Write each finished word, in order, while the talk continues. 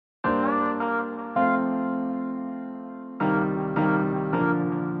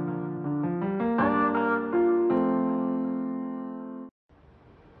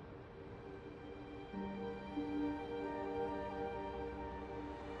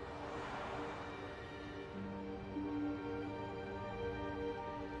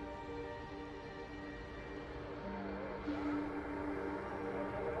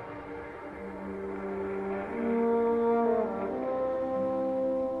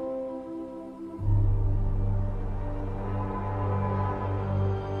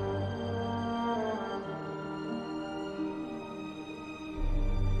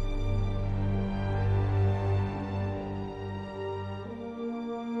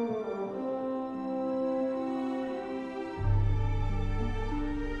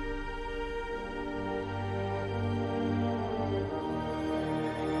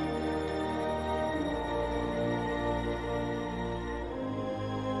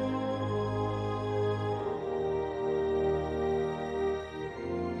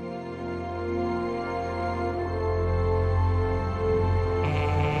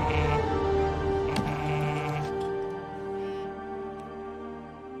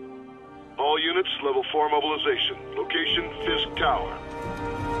All units, level 4 mobilization. Location, Fisk Tower.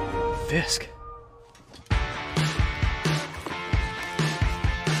 Fisk?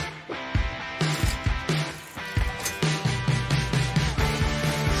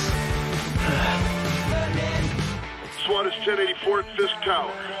 SWAT is 1084 at Fisk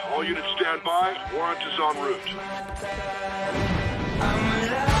Tower. All units stand by. Warrant is en route.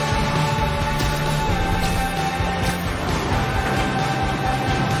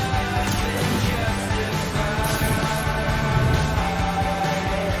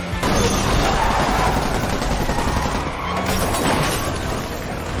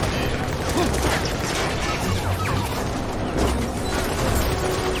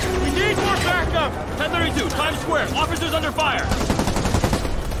 We need more backup! 1032, Times Square. Officers under fire!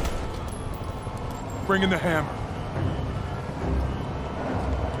 Bring in the hammer.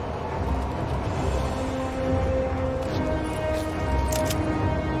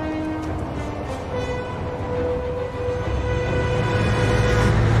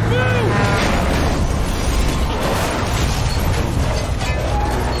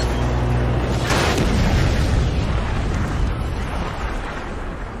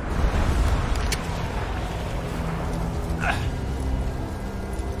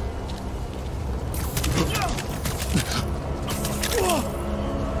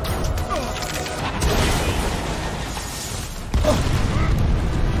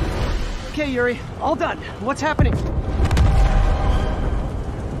 Okay, Yuri, all done. What's happening?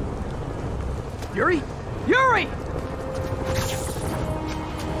 Yuri? Yuri!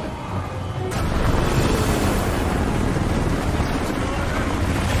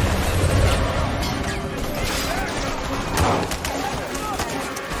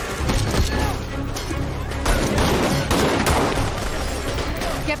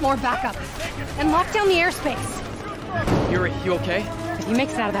 Get more backup. And lock down the airspace. Yuri, you okay? If he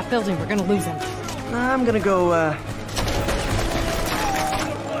makes it out of that building, we're gonna lose him. I'm gonna go,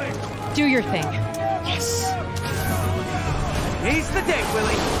 Do your thing. Yes! He's the day,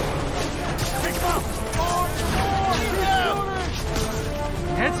 Willie!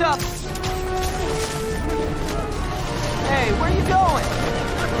 Heads up! Hey, where you going?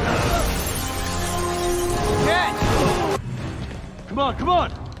 Ken! Come on, come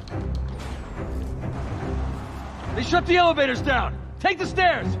on! They shut the elevators down! Take the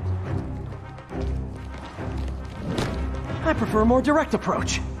stairs! I prefer a more direct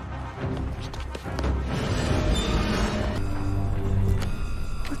approach.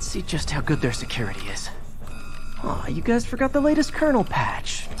 Let's see just how good their security is. Aw, you guys forgot the latest kernel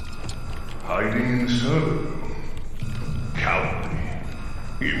patch. Hiding so. Cowardly.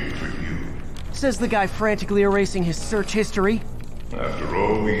 Even for you. Says the guy frantically erasing his search history. After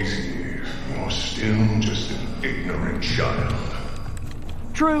all these years, you're still just an ignorant child.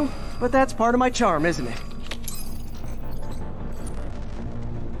 True, but that's part of my charm, isn't it?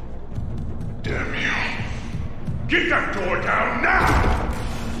 Damn you. Get that door down now!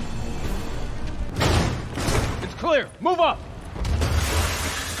 It's clear! Move up!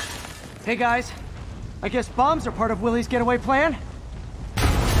 Hey guys, I guess bombs are part of Willie's getaway plan?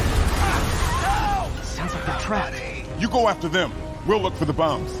 Sounds like they're trapped. You go after them. We'll look for the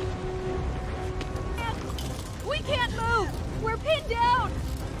bombs. We can't move! We're pinned down!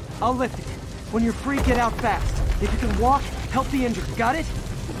 I'll lift it. When you're free, get out fast. If you can walk, help the injured. Got it?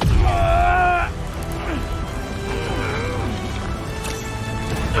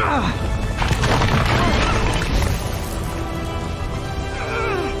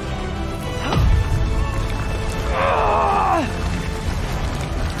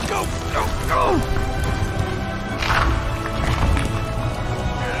 Go, go, go!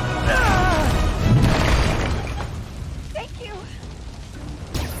 Thank you!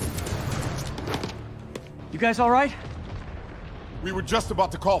 You guys all right? We were just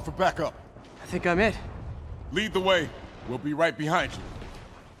about to call for backup. I think I'm it. Lead the way. We'll be right behind you.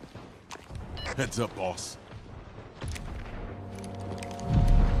 Heads up, boss.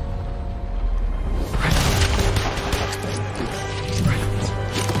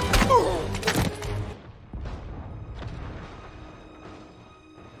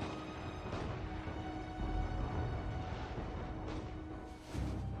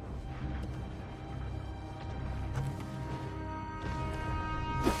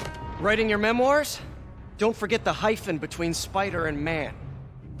 Writing your memoirs? Don't forget the hyphen between spider and man.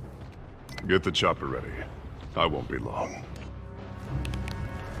 Get the chopper ready. I won't be long.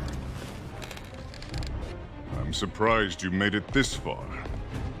 I'm surprised you made it this far.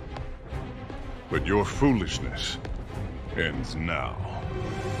 But your foolishness ends now.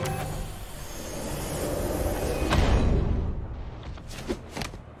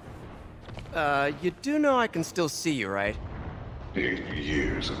 You do know I can still see you, right? 8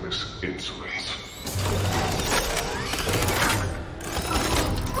 years of this insolence.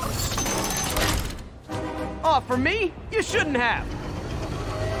 Oh, for me? You shouldn't have.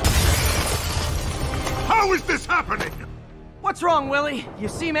 How is this happening? What's wrong, Willie? You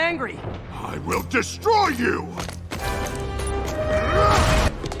seem angry. I will destroy you!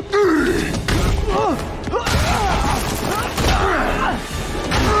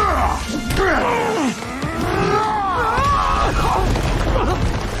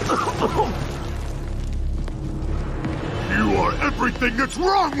 You are everything that's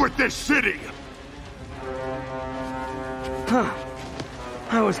wrong with this city! Huh.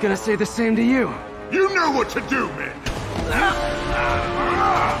 I was gonna say the same to you. You know what to do, man!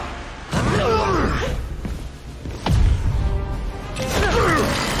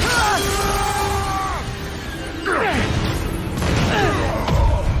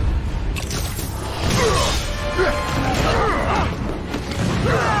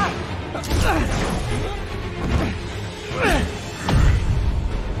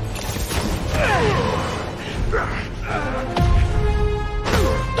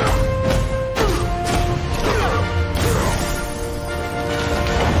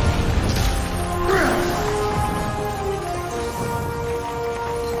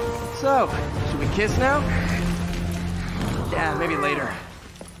 So, should we kiss now? Yeah, maybe later.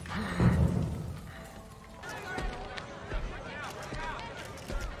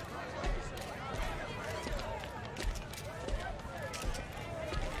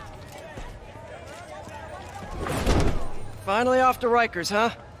 Finally off to Rikers, huh?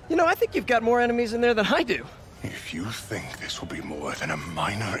 You know, I think you've got more enemies in there than I do. If you think this will be more than a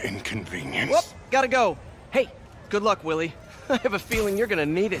minor inconvenience... Whoop, gotta go. Hey, good luck, Willie. I have a feeling you're gonna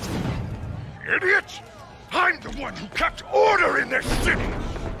need it. Idiot! I'm the one who kept order in this city!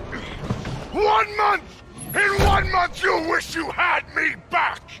 1 month! In 1 month you'll wish you had me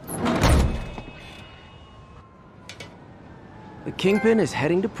back! The Kingpin is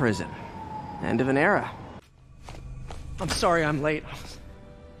heading to prison. End of an era. I'm sorry I'm late.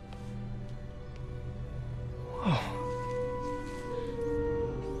 Oh.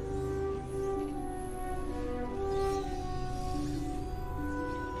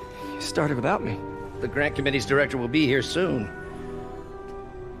 You started without me. The grant committee's director will be here soon.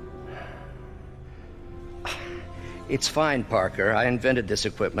 It's fine, Parker. I invented this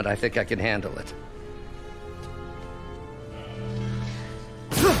equipment. I think I can handle it.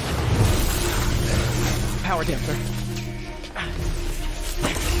 Power damper.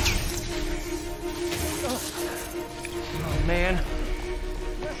 Oh, man.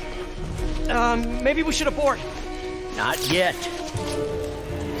 Maybe we should abort. Not yet.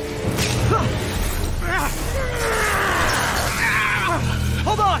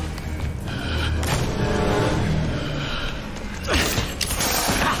 Hold on!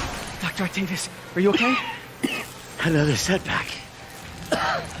 Dr. Octavius, are you okay? Another setback.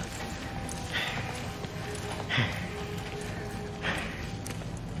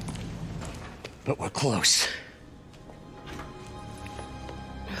 But we're close.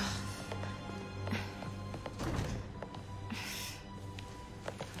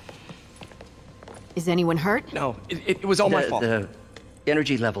 Is anyone hurt? No, it was all my fault. The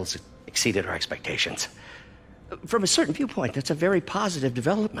energy levels exceeded our expectations. From a certain viewpoint, that's a very positive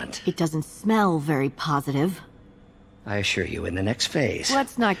development. It doesn't smell very positive. I assure you, in the next phase...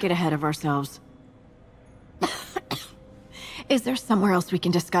 Let's not get ahead of ourselves. Is there somewhere else we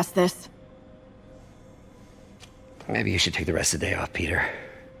can discuss this? Maybe you should take the rest of the day off, Peter.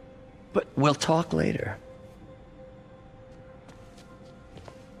 But we'll talk later.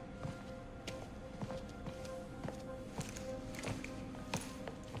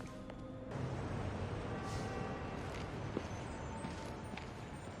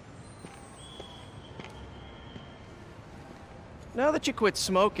 Now that you quit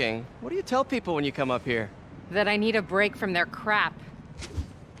smoking, what do you tell people when you come up here? That I need a break from their crap.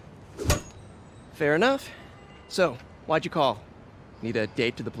 Fair enough. So, why'd you call? Need a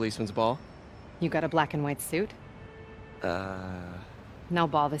date to the policeman's ball? You got a black and white suit? No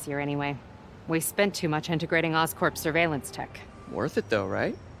ball this year anyway. We spent too much integrating Oscorp's surveillance tech. Worth it though,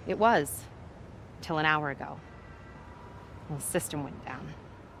 right? It was. Till an hour ago. The system went down.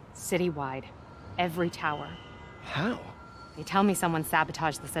 Citywide. Every tower. How? They tell me someone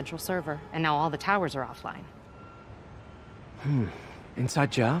sabotaged the central server, and now all the towers are offline.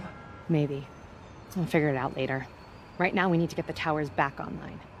 Inside job? Maybe. I'll figure it out later. Right now, we need to get the towers back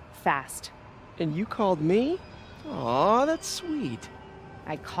online. Fast. And you called me? Aw, that's sweet.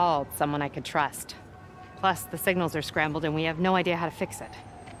 I called someone I could trust. Plus, the signals are scrambled and we have no idea how to fix it.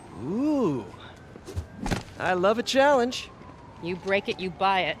 Ooh. I love a challenge. You break it, you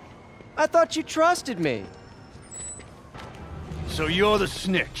buy it. I thought you trusted me. So you're the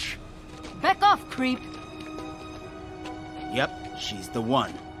snitch. Back off, creep. Yep, she's the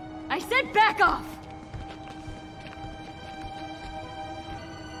one. I said back off!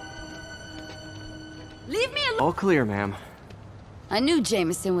 Leave me alone! All clear, ma'am. I knew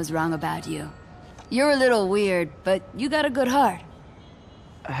Jameson was wrong about you. You're a little weird, but you got a good heart.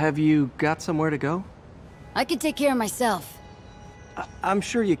 Have you got somewhere to go? I can take care of myself. I'm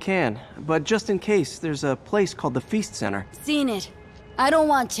sure you can, but just in case, there's a place called the Feast Center. Seen it. I don't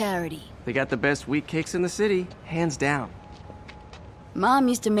want charity. They got the best wheat cakes in the city, hands down. Mom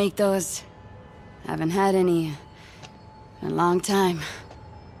used to make those. Haven't had any in a long time.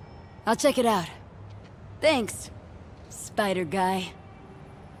 I'll check it out. Thanks, Spider Guy.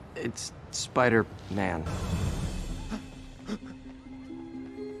 It's Spider-Man.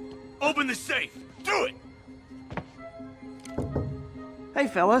 Open the safe. Do it. Hey,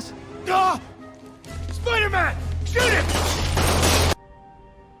 fellas. Ah! Spider-Man! Shoot him!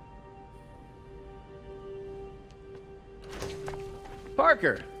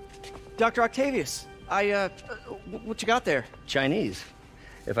 Parker! Dr. Octavius, what you got there? Chinese.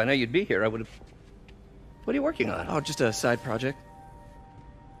 If I know you'd be here, I would have... What are you working on? Oh, just a side project.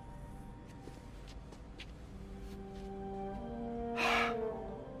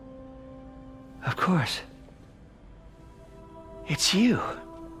 Of course. It's you.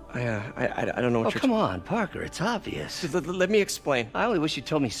 I don't know what Oh, you're... come on, Parker, it's obvious. Just let me explain. I only wish you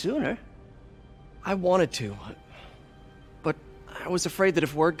told me sooner. I wanted to, but I was afraid that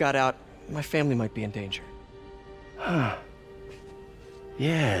if word got out, my family might be in danger. Huh.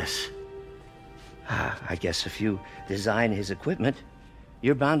 Yes. I guess if you design his equipment,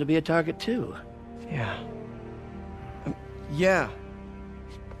 you're bound to be a target too. Yeah. Yeah.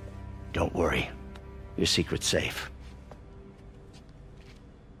 Don't worry. Your secret's safe.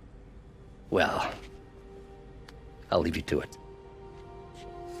 Well, I'll leave you to it.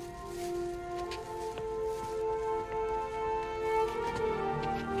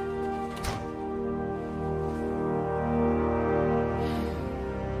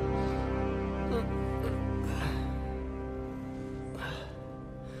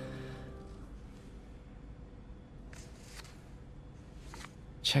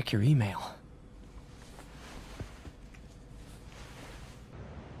 Check your email.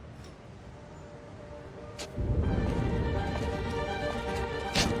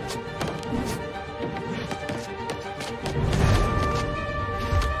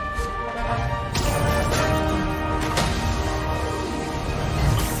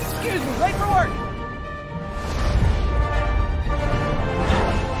 Excuse me, late for work!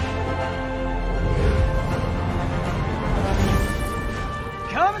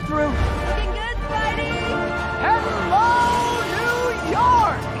 Coming through! Looking good, Spidey! Hello, New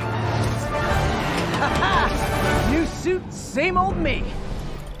York! Haha! New suit, same old me.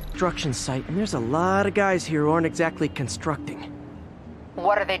 Construction site, and there's a lot of guys here who aren't exactly constructing.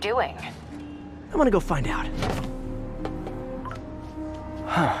 What are they doing? I'm gonna go find out.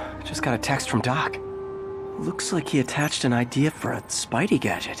 Huh, just got a text from Doc. Looks like he attached an idea for a Spidey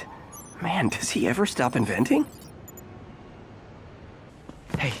gadget. Man, does he ever stop inventing?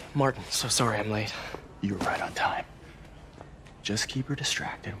 Hey, Martin, so sorry I'm late. You were right on time. Just keep her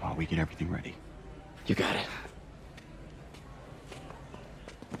distracted while we get everything ready. You got it.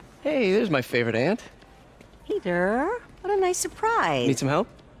 Hey, there's my favorite aunt. Peter, what a nice surprise. Need some help?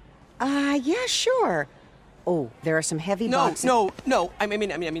 Yeah, sure. Oh, there are some heavy boxes. No. I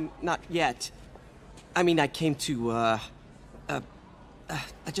mean, not yet. I mean, I came to, I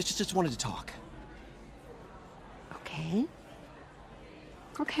just wanted to talk. Okay.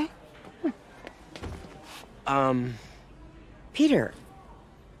 Okay. Peter,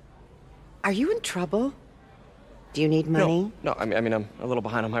 are you in trouble? Do you need money? No, I mean, I'm a little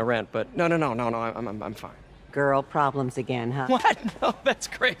behind on my rent, but no, I'm fine. Girl problems again, huh? What? No, that's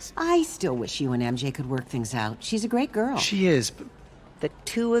crazy. I still wish you and MJ could work things out. She's a great girl. She is, but... The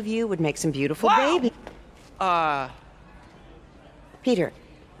two of you would make some beautiful Wow! baby. Peter,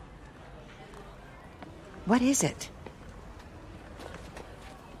 what is it?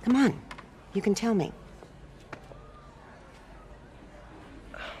 Come on, you can tell me.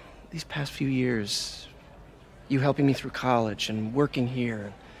 These past few years, you helping me through college and working here,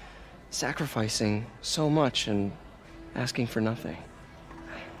 and sacrificing so much and asking for nothing.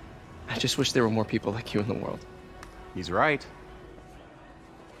 I just wish there were more people like you in the world. He's right.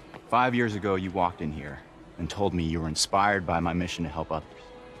 5 years ago, you walked in here and told me you were inspired by my mission to help others.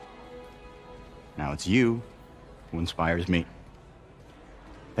 Now it's you who inspires me.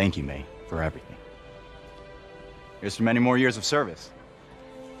 Thank you, May, for everything. Here's to many more years of service.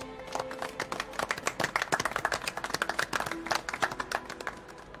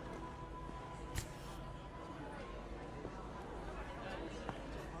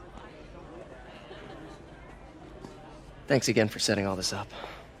 Thanks again for setting all this up.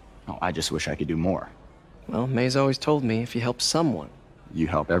 Oh, I just wish I could do more. Well, May's always told me if you help someone, you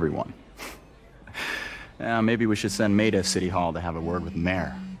help everyone. Maybe we should send May to City Hall to have a word with the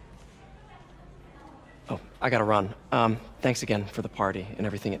mayor. Oh, I gotta run. Thanks again for the party and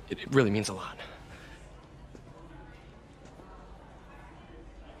everything. It really means a lot.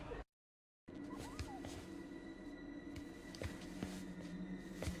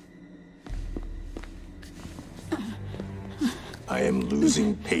 I am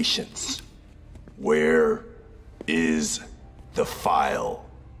losing patience. Where is the file?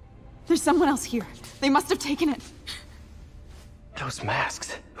 There's someone else here. They must have taken it. Those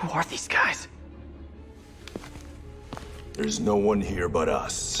masks. Who are these guys? There's no one here but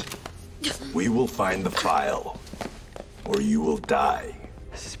us. We will find the file, or you will die.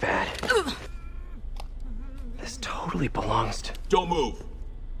 This is bad. This totally belongs to... Don't move!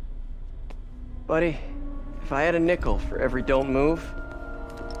 Buddy, if I had a nickel for every don't move...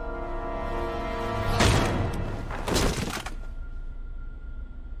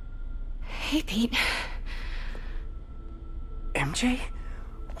 Hey, Pete. MJ?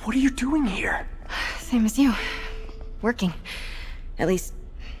 What are you doing here? Same as you. Working. At least,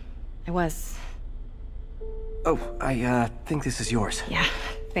 I was. Oh, I think this is yours. Yeah,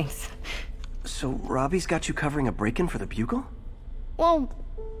 thanks. So Robbie's got you covering a break-in for the Bugle? Well,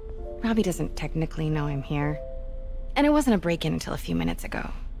 Robbie doesn't technically know I'm here. And it wasn't a break-in until a few minutes ago.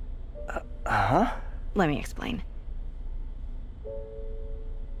 Uh-huh? Let me explain.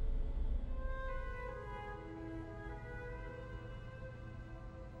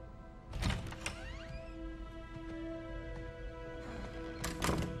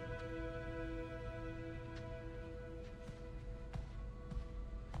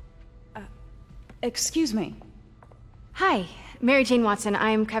 Excuse me. Hi, Mary Jane Watson.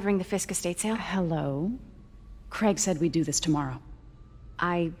 I'm covering the Fisk estate sale. Hello. Craig said we'd do this tomorrow.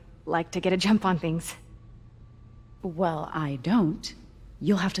 I like to get a jump on things. Well, I don't.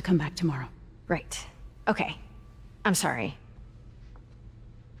 You'll have to come back tomorrow. Right. Okay. I'm sorry.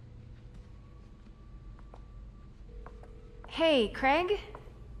 Hey, Craig?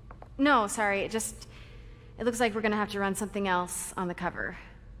 No, sorry, it looks like we're gonna have to run something else on the cover.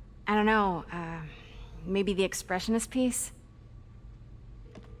 I don't know, maybe the expressionist piece?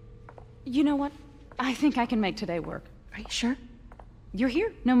 You know what? I think I can make today work. Are you sure? You're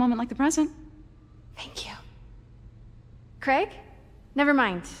here. No moment like the present. Thank you. Craig? Never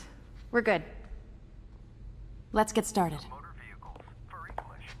mind. We're good. Let's get started.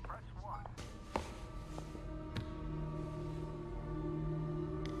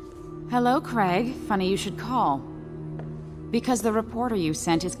 Hello, Craig. Funny you should call. Because the reporter you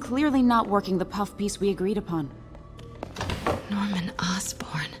sent is clearly not working the puff piece we agreed upon. Norman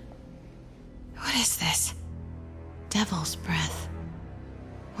Osborn. What is this? Devil's breath.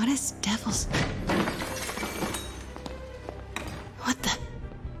 What is devil's... What the...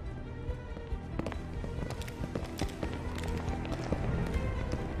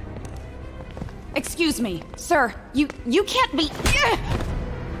 Excuse me, sir. You can't be...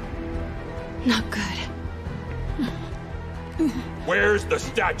 Not good. Where's the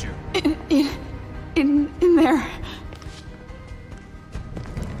statue? In there.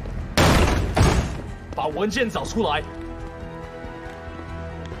 把文件找出来。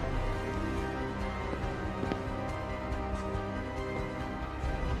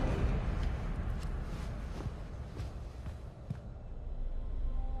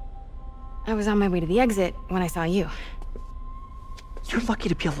 I was on my way to the exit when I saw you. You're lucky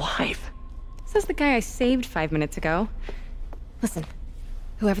to be alive. Says the guy I saved 5 minutes ago. Listen,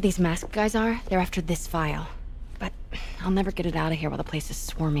 whoever these masked guys are, they're after this file. But I'll never get it out of here while the place is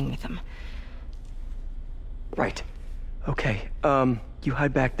swarming with them. Right. Okay, you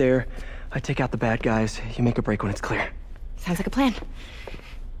hide back there. I take out the bad guys. You make a break when it's clear. Sounds like a plan.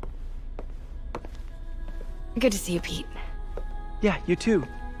 Good to see you, Pete. Yeah, you too.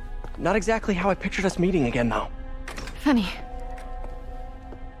 Not exactly how I pictured us meeting again, though. Funny.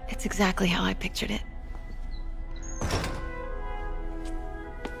 It's exactly how I pictured it.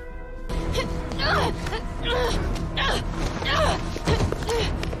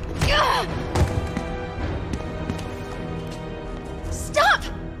 Stop!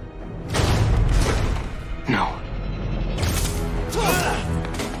 No.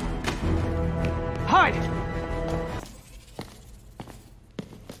 Hide!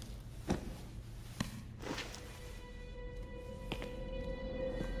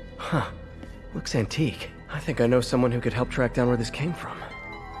 Looks antique. I think I know someone who could help track down where this came from.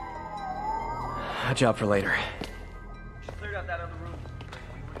 A job for later. Cleared out that other room.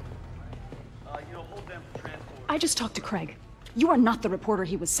 Hold them for transport. I just talked to Craig. You are not the reporter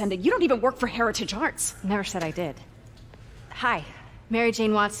he was sending. You don't even work for Heritage Arts. Never said I did. Hi, Mary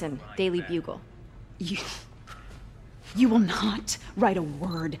Jane Watson, Daily Bugle. You will not write a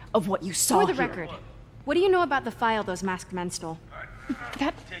word of what you saw For the here. record, what do you know about the file those masked men stole?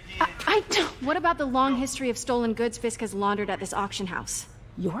 I don't... What about the long history of stolen goods Fisk has laundered at this auction house?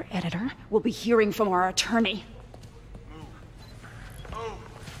 Your editor will be hearing from our attorney. We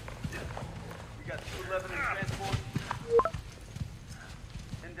got 211 in transport.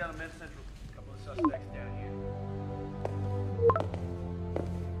 Heading down to Men's Central. A couple of suspects down here.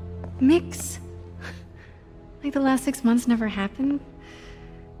 Mix? Like the last 6 months never happened?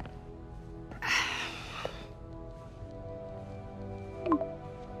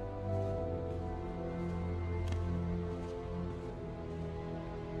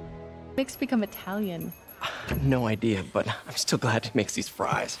 Mix become Italian. No idea, but I'm still glad he makes these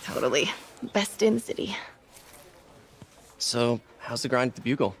fries. Totally. Best in the city. So, how's the grind at the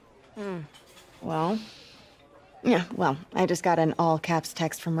Bugle? Well, I just got an all-caps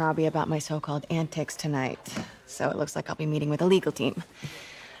text from Robbie about my so-called antics tonight. So it looks like I'll be meeting with a legal team.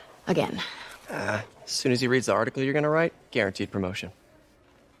 Again. As soon as he reads the article you're gonna write, guaranteed promotion.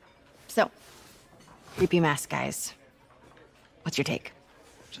 So, creepy mask guys. What's your take?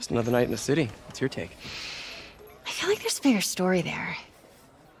 Just another night in the city. What's your take? I feel like there's a bigger story there.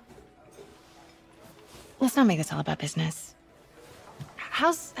 Let's not make this all about business.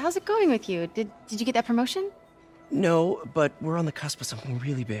 How's it going with you? Did you get that promotion? No, but we're on the cusp of something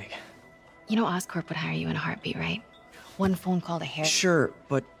really big. You know Oscorp would hire you in a heartbeat, right? One phone call to Harry. Sure,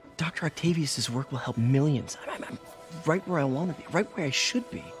 but Dr. Octavius's work will help millions. I'm right where I want to be, right where I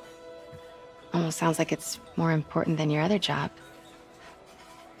should be. Almost sounds like it's more important than your other job.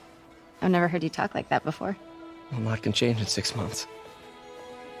 I've never heard you talk like that before. A lot can change in 6 months.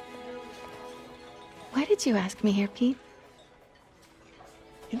 Why did you ask me here, Pete?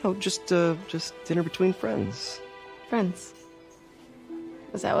 You know, just dinner between friends. Friends.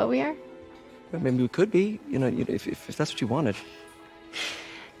 Is that what we are? Well, maybe we could be, if that's what you wanted.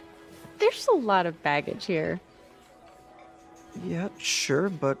 There's a lot of baggage here. Yeah, sure,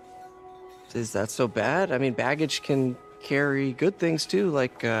 but is that so bad? I mean, baggage can carry good things too,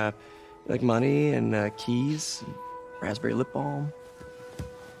 like money and keys, and raspberry lip balm.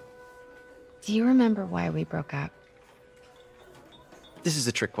 Do you remember why we broke up? This is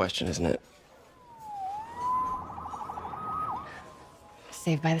a trick question, isn't it?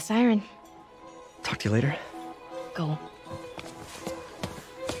 Saved by the siren. Talk to you later. Go.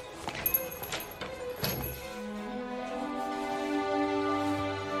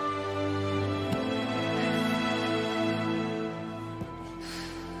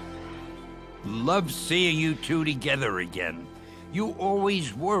 Love seeing you two together again. You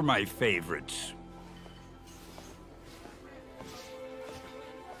always were my favorites.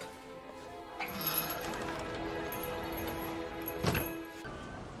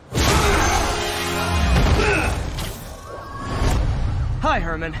 Hi,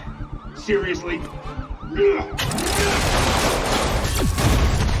 Herman. Seriously? You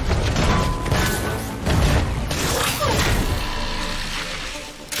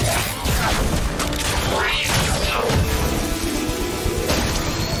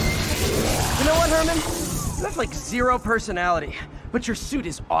know what, Herman? You have like zero personality, but your suit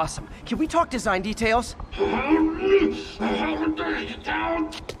is awesome. Can we talk design details?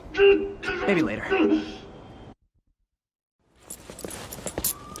 Maybe later.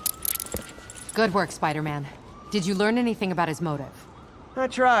 Good work, Spider-Man. Did you learn anything about his motive? I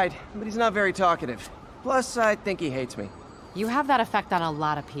tried, but he's not very talkative. Plus, I think he hates me. You have that effect on a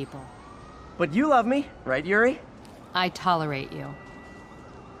lot of people. But you love me, right, Yuri? I tolerate you.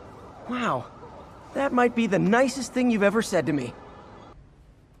 Wow. That might be the nicest thing you've ever said to me.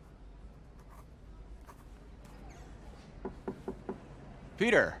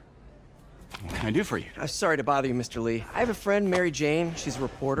 Peter, what can I do for you? I'm sorry to bother you, Mr. Lee. I have a friend, Mary Jane. She's a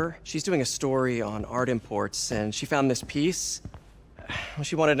reporter. She's doing a story on art imports, and she found this piece. Well,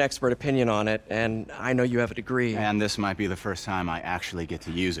 she wanted an expert opinion on it, and I know you have a degree. And this might be the first time I actually get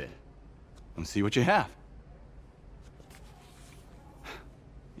to use it. Let's see what you have.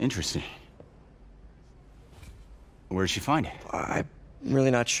 Interesting. Where did she find it? I'm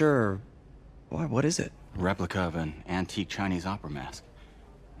really not sure. Why, what is it? A replica of an antique Chinese opera mask.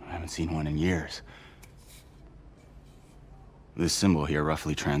 I haven't seen one in years. This symbol here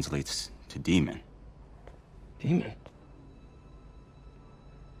roughly translates to demon. Demon?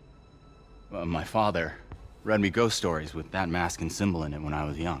 My father read me ghost stories with that mask and symbol in it when I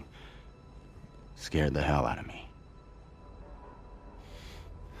was young. Scared the hell out of me.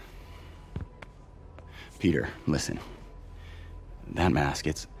 Peter, listen. That mask,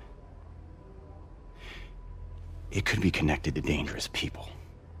 it could be connected to dangerous people.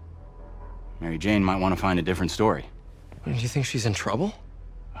 Mary Jane might want to find a different story. Do you think she's in trouble?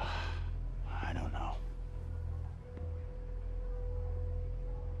 I don't know.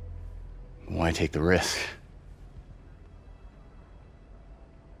 Why take the risk?